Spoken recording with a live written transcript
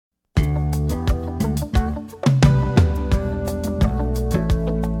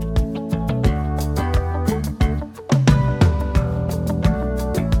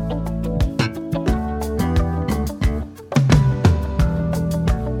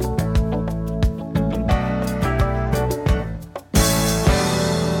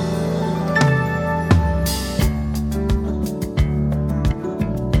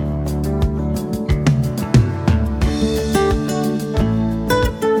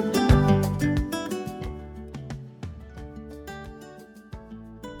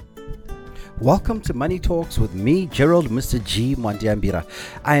Welcome to Money Talks with me, Gerald Mr. G. Mwandiambira.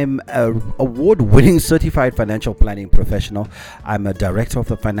 I am an award-winning certified financial planning professional. I'm a director of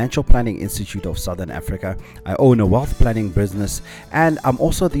the Financial Planning Institute of Southern Africa. I own a wealth planning business, and I'm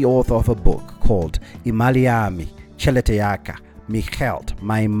also the author of a book called Imali Yami, Chelete Yaka, Mi Geld,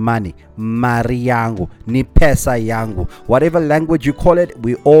 My Money, Mari Yangu, Ni Pesa Yangu. Whatever language you call it,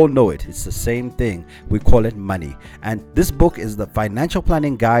 we all know it. It's the same thing. We call it money. And this book is the financial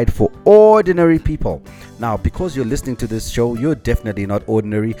planning guide for ordinary people. Now, because you're listening to this show, you're definitely not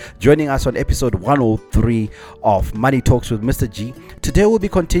ordinary. Joining us on episode 103 of Money Talks with Mr. G. Today we'll be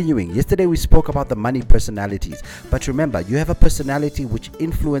continuing. Yesterday we spoke about the money personalities. But remember, you have a personality which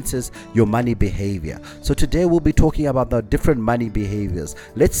influences your money behavior. So today we'll be talking about the different money behaviors.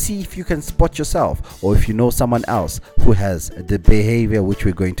 Let's see if you can spot yourself or if you know someone else who has the behavior which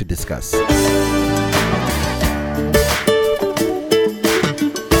we're going to discuss.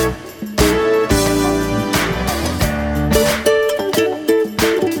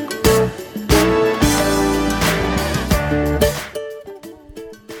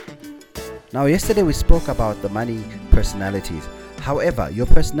 Now, yesterday we spoke about the money personalities. However, your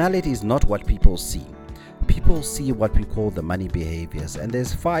personality is not what people see. People see what we call the money behaviors, and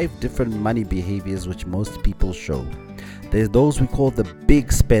there's 5 different money behaviors which most people show. There's those we call the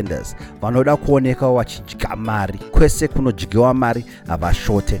big spenders.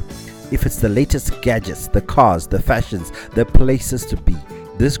 If it's the latest gadgets, the cars, the fashions, the places to be,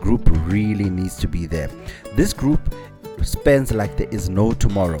 this group really needs to be there. This group spends like there is no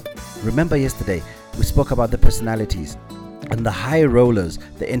tomorrow. Remember yesterday we spoke about the personalities, and the high rollers,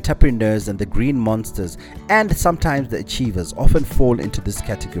 the entrepreneurs, and the green monsters, and sometimes the achievers often fall into this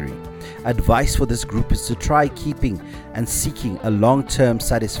category. Advice for this group is to try keeping and seeking a long-term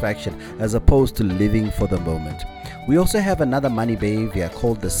satisfaction as opposed to living for the moment. We also have another money behavior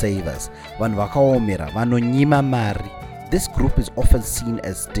called the savers. This group is often seen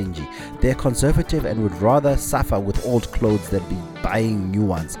as stingy. They're conservative and would rather suffer with old clothes than be buying new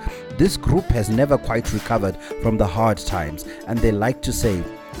ones. This group has never quite recovered from the hard times, and they like to save.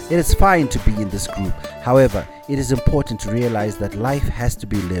 It is fine to be in this group. However, it is important to realize that life has to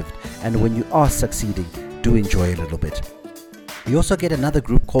be lived, and when you are succeeding, do enjoy a little bit. You also get another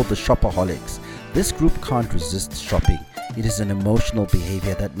group called the shopaholics. This group can't resist shopping. It is an emotional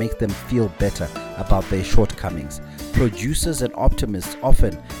behavior that makes them feel better about their shortcomings. Producers and optimists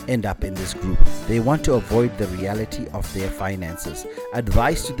often end up in this group. They want to avoid the reality of their finances.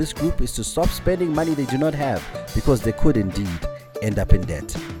 Advice to this group is to stop spending money they do not have, because they could indeed end up in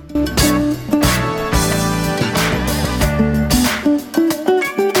debt.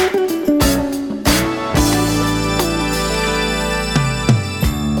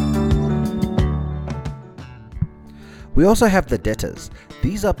 We also have the debtors.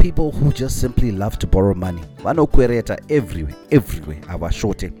 These are people who just simply love to borrow money. Vanokwereta everywhere, our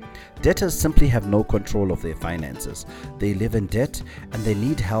shorty. Debtors simply have no control of their finances. They live in debt and they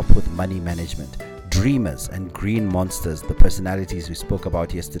need help with money management. Dreamers and green monsters, the personalities we spoke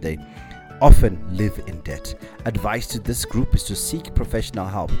about yesterday, often live in debt. Advice to this group is to seek professional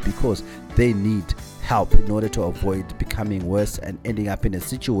help because they need help in order to avoid becoming worse and ending up in a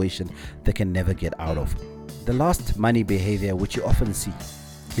situation they can never get out of. The last money behavior which you often see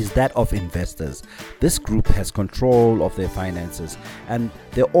is that of investors. This group has control of their finances and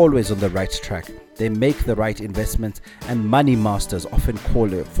they're always on the right track. They make the right investments, and money masters often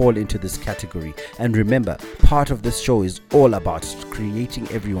fall into this category. And remember, part of this show is all about creating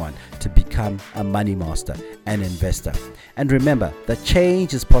everyone to become a money master, an investor. And remember that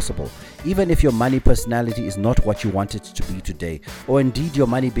change is possible. Even if your money personality is not what you want it to be today, or indeed your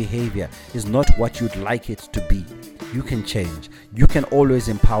money behavior is not what you'd like it to be, you can change. You can always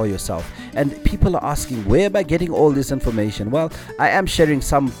empower yourself. And people are asking, where am I getting all this information? Well, I am sharing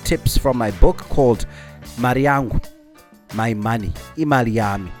some tips from my book called Mari Yangu, My Money, Imali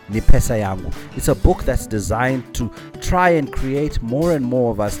Yami, Ni Pesa Yangu. It's a book that's designed to try and create more and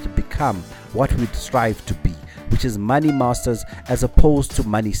more of us to become what we strive to be, which is money masters as opposed to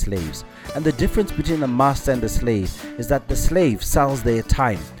money slaves. And the difference between the master and the slave is that the slave sells their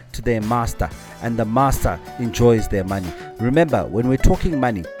time to their master and the master enjoys their money. Remember, when we're talking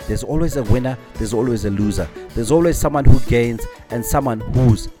money, there's always a winner, there's always a loser. There's always someone who gains and someone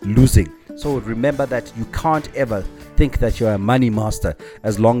who's losing. So remember that you can't ever think that you're a money master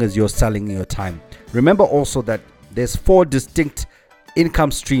as long as you're selling your time. Remember also that there's 4 distinct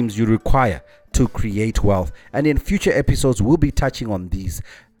income streams you require to create wealth. And in future episodes, we'll be touching on these.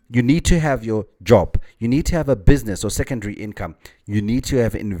 You need to have your job. You need to have a business or secondary income. You need to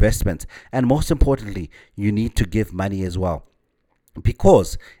have investments. And most importantly, you need to give money as well.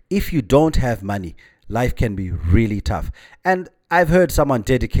 Because if you don't have money, life can be really tough. And I've heard someone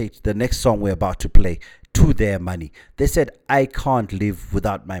dedicate the next song we're about to play to their money. They said, I can't live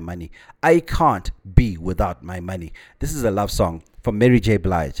without my money. I can't be without my money. This is a love song from Mary J.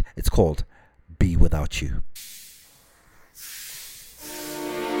 Blige. It's called Be Without You.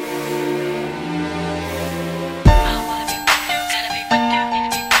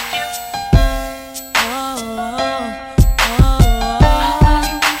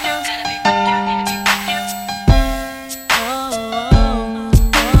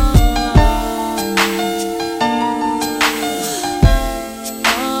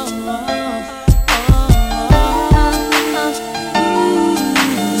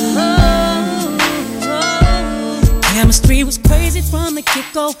 Chemistry was crazy from the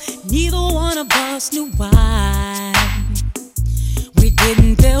get-go. Neither one of us knew why. We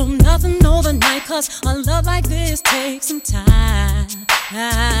didn't build nothing overnight, 'cause a love like this takes some time.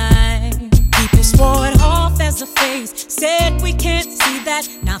 People swore it off as a phase, said we can't see that.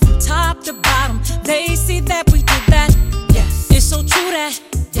 Now from top to bottom, they see that we did that. Yes, it's so true that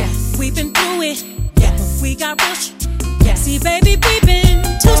we've been through it. Yes, we got rich. Yes, see baby, we've been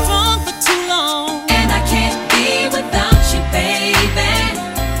too strong for too long. And I can't be without you, baby.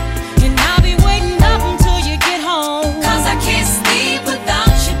 And I'll be waiting up until you get home, 'cause I can't sleep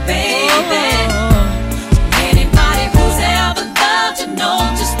without you, baby. Anybody who's ever loved you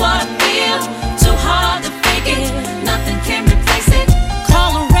knows just what I feel. Too hard to fake it, nothing can replace it. Call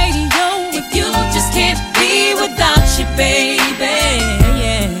the radio if you just can't be without you, baby.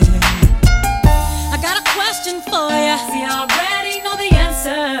 Yeah. I got a question for you. See, I already know the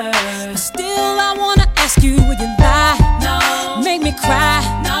answer, but still I wanna ask you, would you lie? No. Make me cry?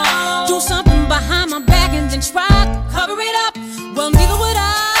 No. Do something behind my back and then try to cover it up? Well, neither would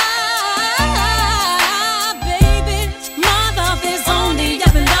I, baby. My love is only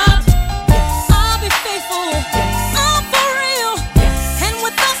up and up. Yes. I'll be faithful. Yes. I'm for real. Yes. And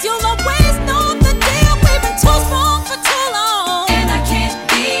with us, you'll always know the deal. We've been too strong for too long. And I can't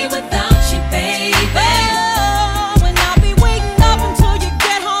be without you, baby. Oh, and I'll be waiting up until you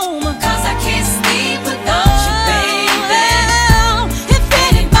get home, 'cause I can't sleep without you, baby. If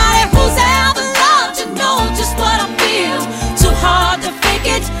anybody who's ever loved you knows just what I feel. Too hard to fake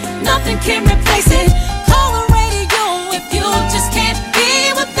it, nothing can replace it. Call the radio if you just can't be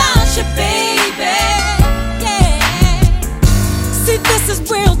without you, baby. Yeah. See, this is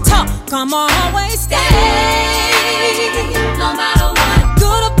real talk. I'ma always stay, no matter what,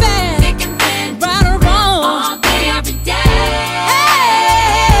 good or bad, thick and thin, right or wrong, all day, every day.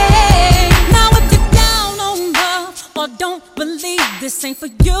 Hey, now if you're down on love or don't believe this ain't for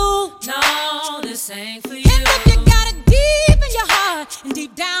you, no, this ain't for you. And if you got it deep in your heart and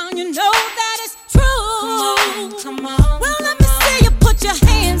deep down you know that it's true, come on, well let me see you put your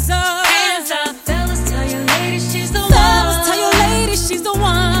hands up. Hands up, fellas, tell your lady she's the one. Fellas, tell your lady she's the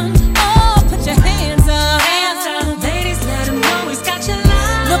one. Oh, put your hands up. Hands up, ladies, let him know he's got your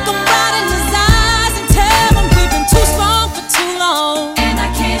love. Look him right in his eyes and tell him we've been too strong for too long. And I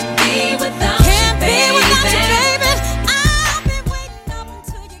can't be without you, baby. I'll be waiting up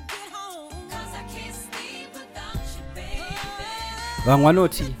until you get home, 'cause I can't sleep without you, baby.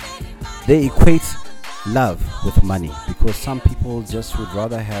 Vangwanoti, they equate love with money, because some people just would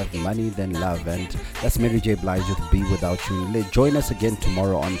rather have money than love. And that's Mary J. Blige with Be Without You. Join us again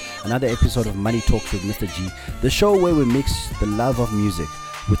tomorrow on another episode of Money Talks with Mr. G, the show where we mix the love of music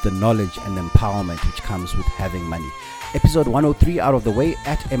with the knowledge and empowerment which comes with having money. Episode 103 out of the way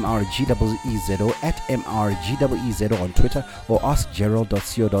at MRGEEZO, at MRGEEZO on Twitter, or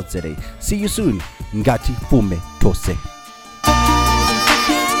askgerald.co.za. See you soon. Ngati Fume Tose.